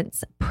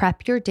Crescents,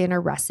 prep your dinner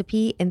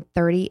recipe in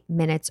 30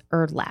 minutes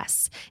or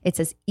less. It's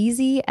as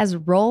easy as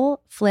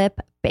roll, flip,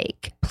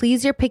 bake.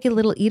 Please your picky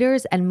little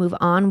eaters and move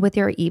on with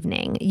your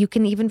evening. You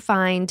can even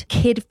find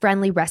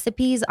kid-friendly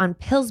recipes on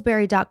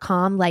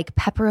Pillsbury.com like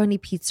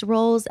pepperoni pizza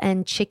rolls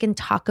and chicken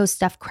taco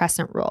stuffed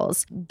crescent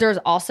rolls. There's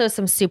also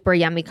some super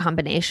yummy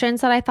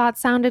combinations that I thought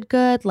sounded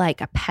good, like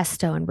a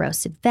pesto and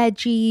roasted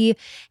veggie,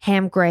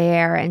 ham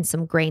gruyere and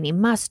some grainy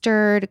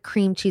mustard,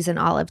 cream cheese and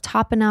olive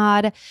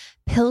tapenade.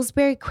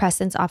 Pillsbury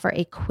Crescents offer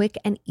a quick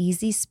and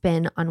easy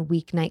spin on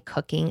weeknight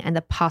cooking, and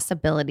the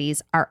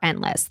possibilities are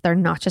endless. They're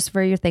not just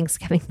for your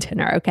Thanksgiving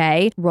dinner,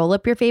 okay? Roll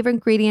up your favorite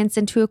ingredients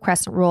into a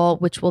crescent roll,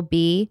 which will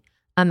be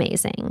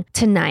amazing.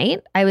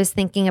 Tonight, I was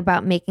thinking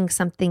about making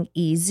something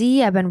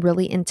easy. I've been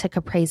really into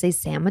caprese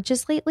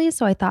sandwiches lately,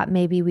 so I thought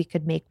maybe we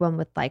could make one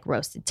with like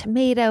roasted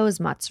tomatoes,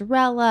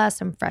 mozzarella,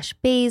 some fresh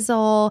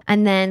basil,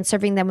 and then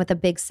serving them with a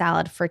big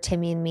salad for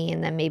Timmy and me,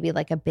 and then maybe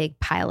like a big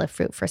pile of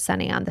fruit for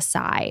Sunny on the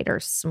side, or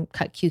some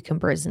cut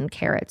cucumbers and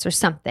carrots or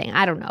something.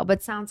 I don't know,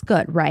 but sounds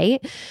good,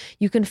 right?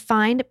 You can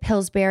find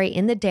Pillsbury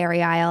in the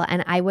dairy aisle,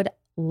 and I would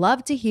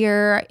love to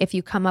hear if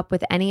you come up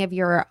with any of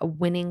your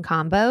winning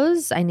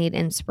combos. I need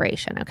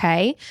inspiration,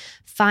 okay?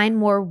 Find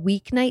more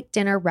weeknight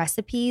dinner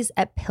recipes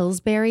at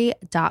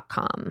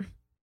Pillsbury.com.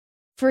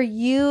 For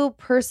you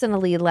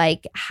personally,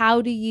 like,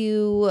 how do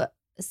you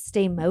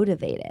stay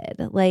motivated?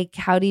 Like,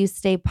 how do you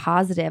stay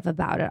positive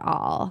about it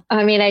all?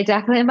 I mean, I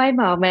definitely have my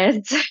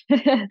moments,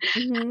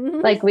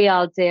 like we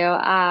all do.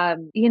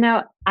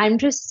 I'm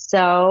just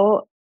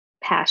so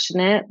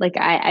passionate. Like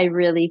I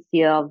really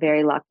feel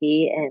very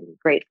lucky and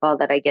grateful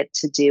that I get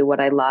to do what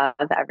I love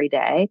every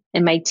day.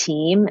 And my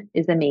team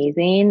is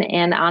amazing.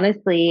 And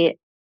honestly,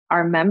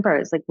 our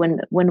members, like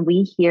when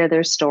we hear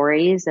their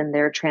stories and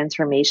their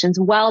transformations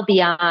well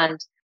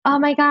beyond, oh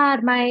my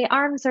God, my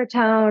arms are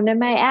toned and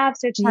my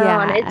abs are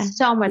toned. It's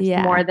so much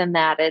more than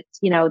that. It's,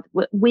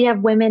 we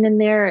have women in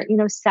their,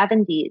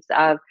 70s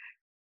of,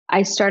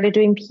 I started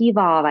doing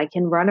Pvolve. I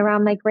can run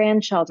around my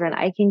grandchildren.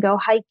 I can go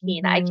hiking.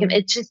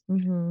 It's just,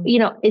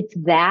 it's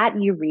that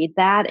you read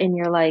that and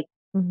you're like,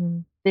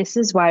 this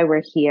is why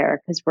we're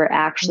here. Cause we're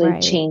actually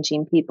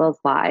changing people's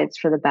lives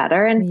for the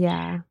better.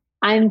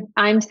 And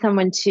I'm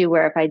someone too,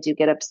 where if I do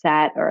get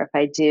upset or if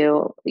I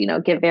do,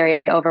 get very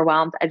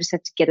overwhelmed, I just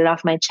have to get it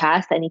off my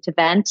chest. I need to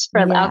vent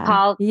I'll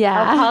call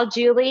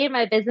Julie,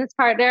 my business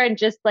partner, and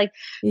just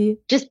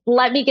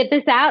let me get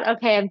this out.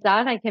 Okay. I'm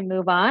done. I can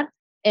move on.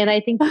 And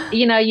I think,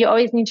 you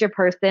always need your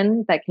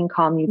person that can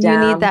calm you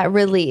down. You need that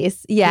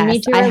release.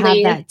 Yes, I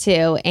have that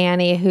too.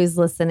 Annie, who's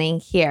listening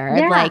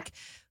here, like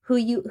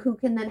who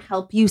can then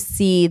help you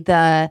see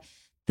the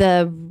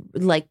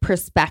like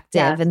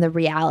perspective and the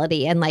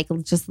reality, and like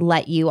just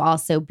let you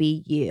also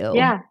be you.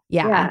 Yeah.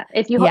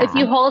 If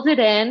you hold it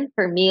in,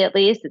 for me at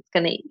least, it's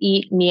going to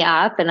eat me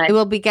up, and it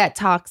will get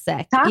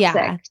toxic.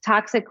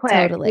 Toxic quick.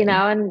 Totally.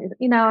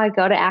 I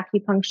go to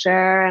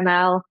acupuncture and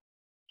I'll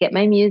get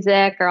my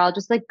music, or I'll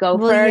just go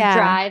for a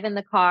drive in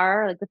the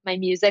car, like with my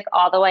music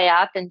all the way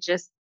up, and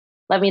just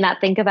let me not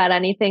think about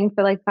anything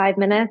for 5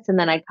 minutes. And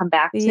then I come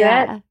back to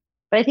it.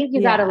 But I think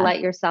you got to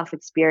let yourself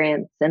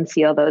experience and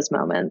feel those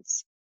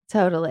moments.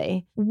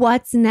 Totally.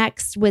 What's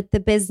next with the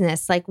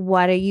business? Like,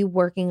 what are you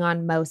working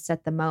on most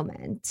at the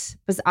moment?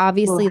 Because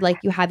obviously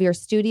you have your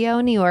studio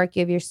in New York,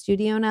 you have your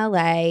studio in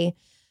LA,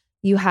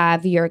 you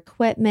have your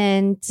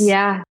equipment.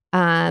 You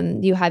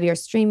have your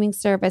streaming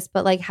service,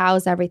 but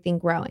how's everything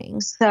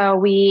growing? So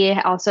we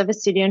also have a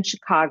studio in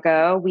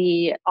Chicago.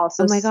 We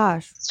also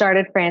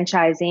started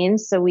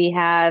franchising. So we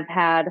have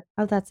had...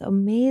 Oh, that's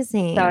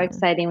amazing. So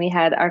exciting. We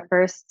had our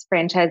first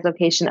franchise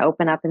location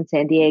open up in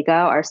San Diego.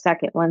 Our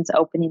second one's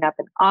opening up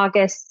in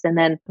August, and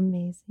then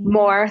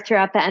more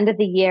throughout the end of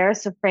the year.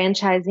 So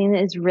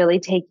franchising is really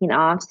taking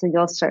off. So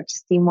you'll start to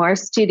see more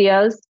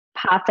studios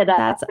pop it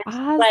up. That's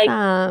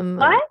awesome.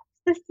 What?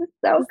 This is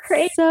so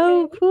crazy.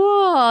 So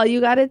cool. You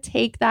got to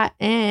take that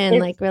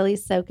in, really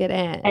soak it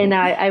in. I know.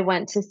 I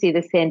went to see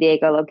the San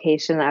Diego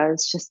location. I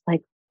was just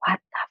like, what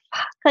the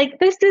fuck?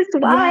 This is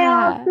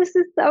wild. Yeah. This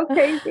is so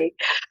crazy.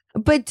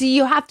 But do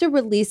you have to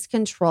release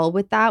control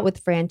with that,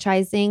 with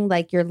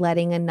franchising? You're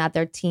letting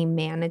another team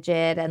manage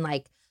it and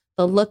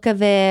the look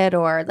of it,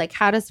 or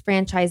how does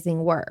franchising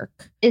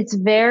work? It's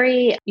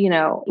very,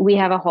 we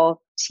have a whole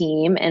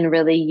team, and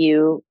really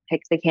you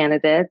pick the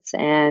candidates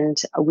and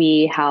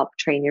we help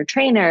train your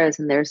trainers,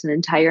 and there's an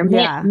entire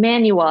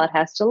manual. It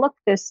has to look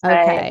this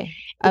way.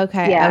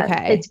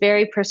 Okay. It's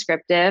very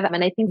prescriptive.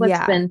 And I think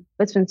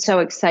what's been so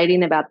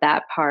exciting about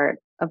that part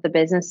of the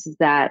business is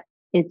that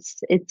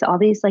it's all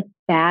these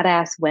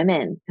badass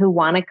women who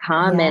want to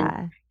come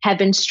and have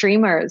been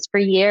streamers for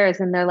years.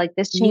 And they're like,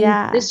 this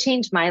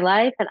changed my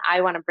life, and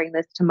I want to bring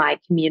this to my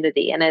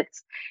community. And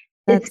it's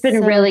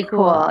been so really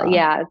cool.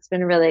 Yeah, it's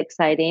been really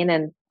exciting,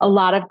 and a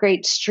lot of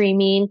great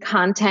streaming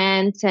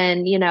content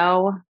and,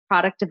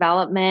 product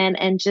development,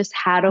 and just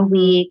how do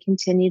we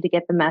continue to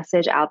get the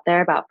message out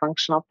there about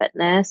functional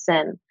fitness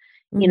and,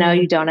 You know,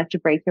 you don't have to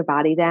break your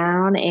body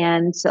down,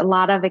 and a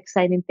lot of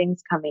exciting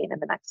things coming in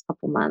the next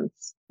couple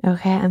months.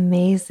 Okay,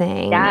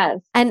 amazing. Yes.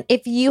 And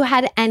if you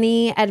had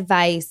any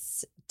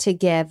advice to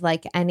give,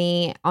 like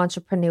any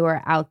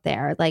entrepreneur out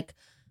there, like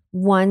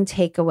one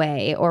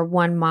takeaway or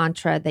one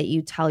mantra that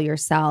you tell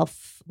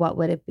yourself, what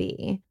would it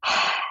be?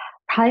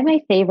 Probably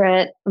my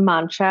favorite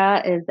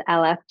mantra is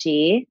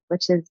LFG,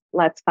 which is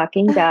let's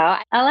fucking go.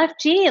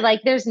 LFG,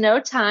 like there's no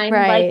time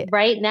like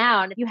right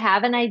now. And if you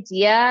have an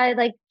idea,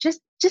 like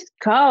just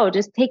go,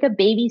 just take a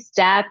baby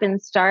step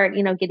and start,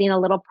 you know, getting a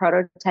little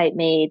prototype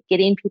made,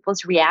 getting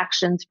people's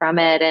reactions from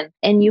it.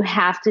 And you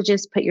have to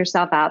just put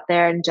yourself out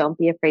there and don't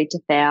be afraid to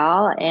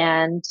fail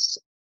and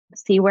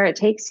see where it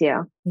takes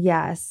you.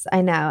 Yes,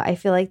 I know. I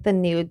feel like the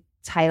new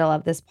title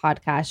of this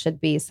podcast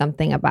should be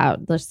something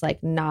about just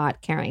like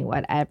not caring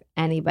what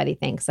anybody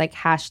thinks, like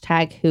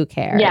hashtag who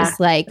cares. Yeah,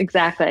 like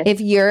exactly. If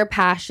you're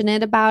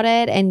passionate about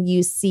it and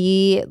you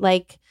see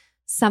like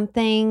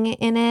something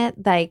in it,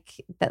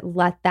 like that,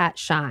 let that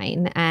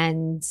shine.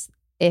 And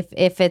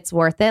if it's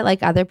worth it,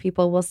 like other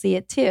people will see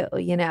it too,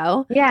 you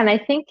know? Yeah. And I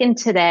think in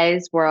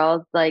today's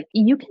world, like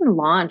you can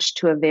launch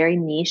to a very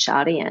niche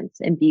audience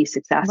and be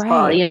successful.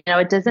 Right. You know,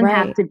 it doesn't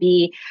have to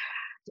be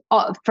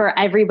for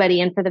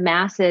everybody and for the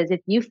masses.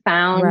 If you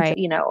found,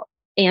 you know,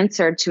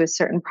 answer to a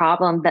certain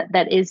problem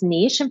that is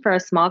niche and for a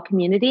small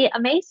community,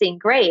 amazing,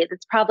 great.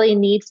 It's probably a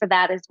need for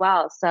that as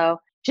well. So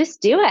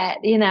just do it,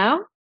 you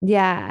know?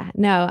 Yeah,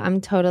 no,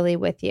 I'm totally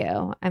with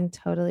you.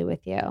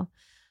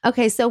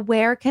 Okay, so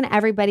where can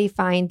everybody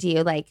find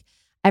you? Like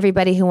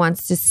everybody who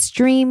wants to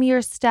stream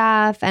your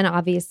stuff, and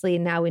obviously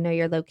now we know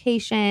your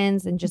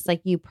locations and just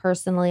like you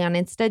personally on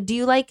Insta. Do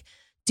you like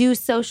do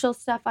social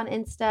stuff on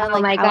Insta? Oh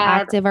like my how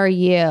God. active are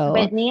you?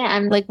 Whitney,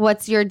 I'm like,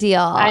 what's your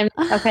deal?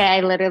 Okay.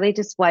 I literally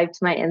just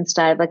wiped my Insta.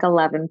 I have like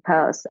 11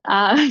 posts.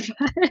 I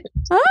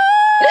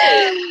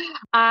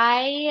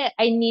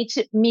need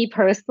to, me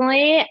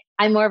personally,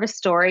 I'm more of a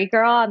story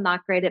girl. I'm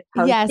not great at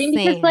posting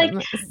because like,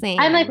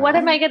 I'm like, what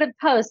am I going to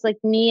post? Like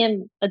me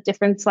in a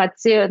different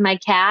sweatsuit with my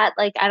cat.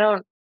 Like, I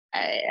don't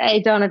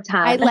have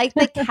time. I like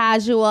the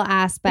casual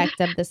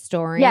aspect of the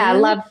story. Yeah, I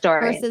love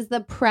stories. Versus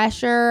the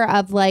pressure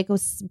of like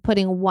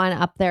putting one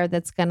up there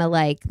that's going to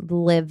like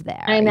live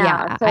there. I know.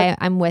 Yeah, so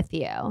I'm with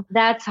you.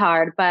 That's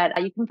hard, but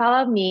you can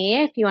follow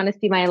me if you want to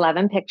see my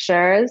 11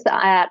 pictures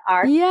at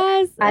our.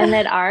 Yes. I'm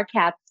at our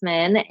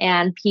Katzman,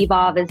 and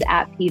Pvolve is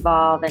at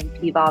Pvolve and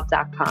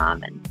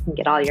pvolve.com, and you can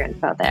get all your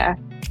info there.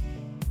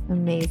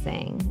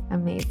 Amazing.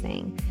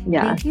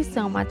 Yeah. Thank you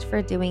so much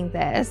for doing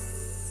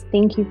this.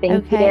 Thank you.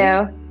 Thank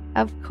you.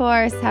 Of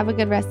course. Have a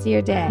good rest of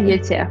your day. You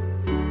too.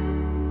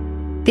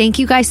 Thank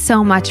you guys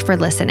so much for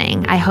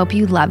listening. I hope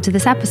you loved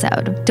this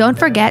episode. Don't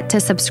forget to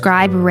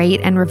subscribe,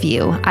 rate, and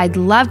review. I'd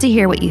love to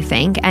hear what you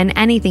think and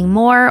anything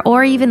more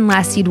or even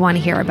less you'd want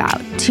to hear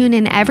about. Tune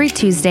in every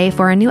Tuesday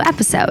for a new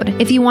episode.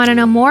 If you want to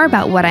know more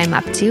about what I'm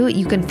up to,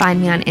 you can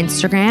find me on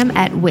Instagram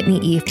at Whitney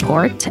Eve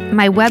Port,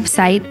 my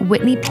website,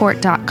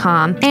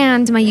 whitneyport.com,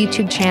 and my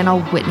YouTube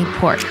channel, Whitney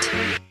Port.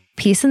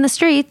 Peace in the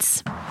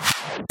streets.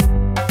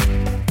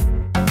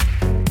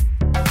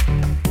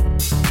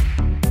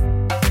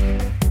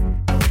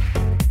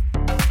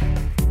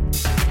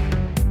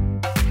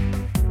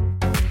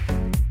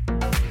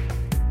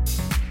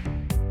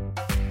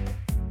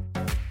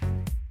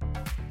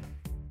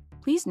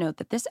 Please note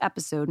that this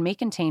episode may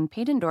contain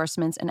paid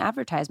endorsements and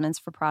advertisements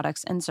for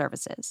products and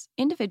services.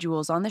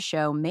 Individuals on the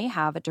show may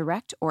have a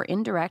direct or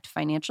indirect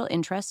financial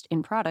interest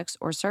in products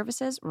or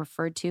services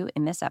referred to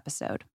in this episode.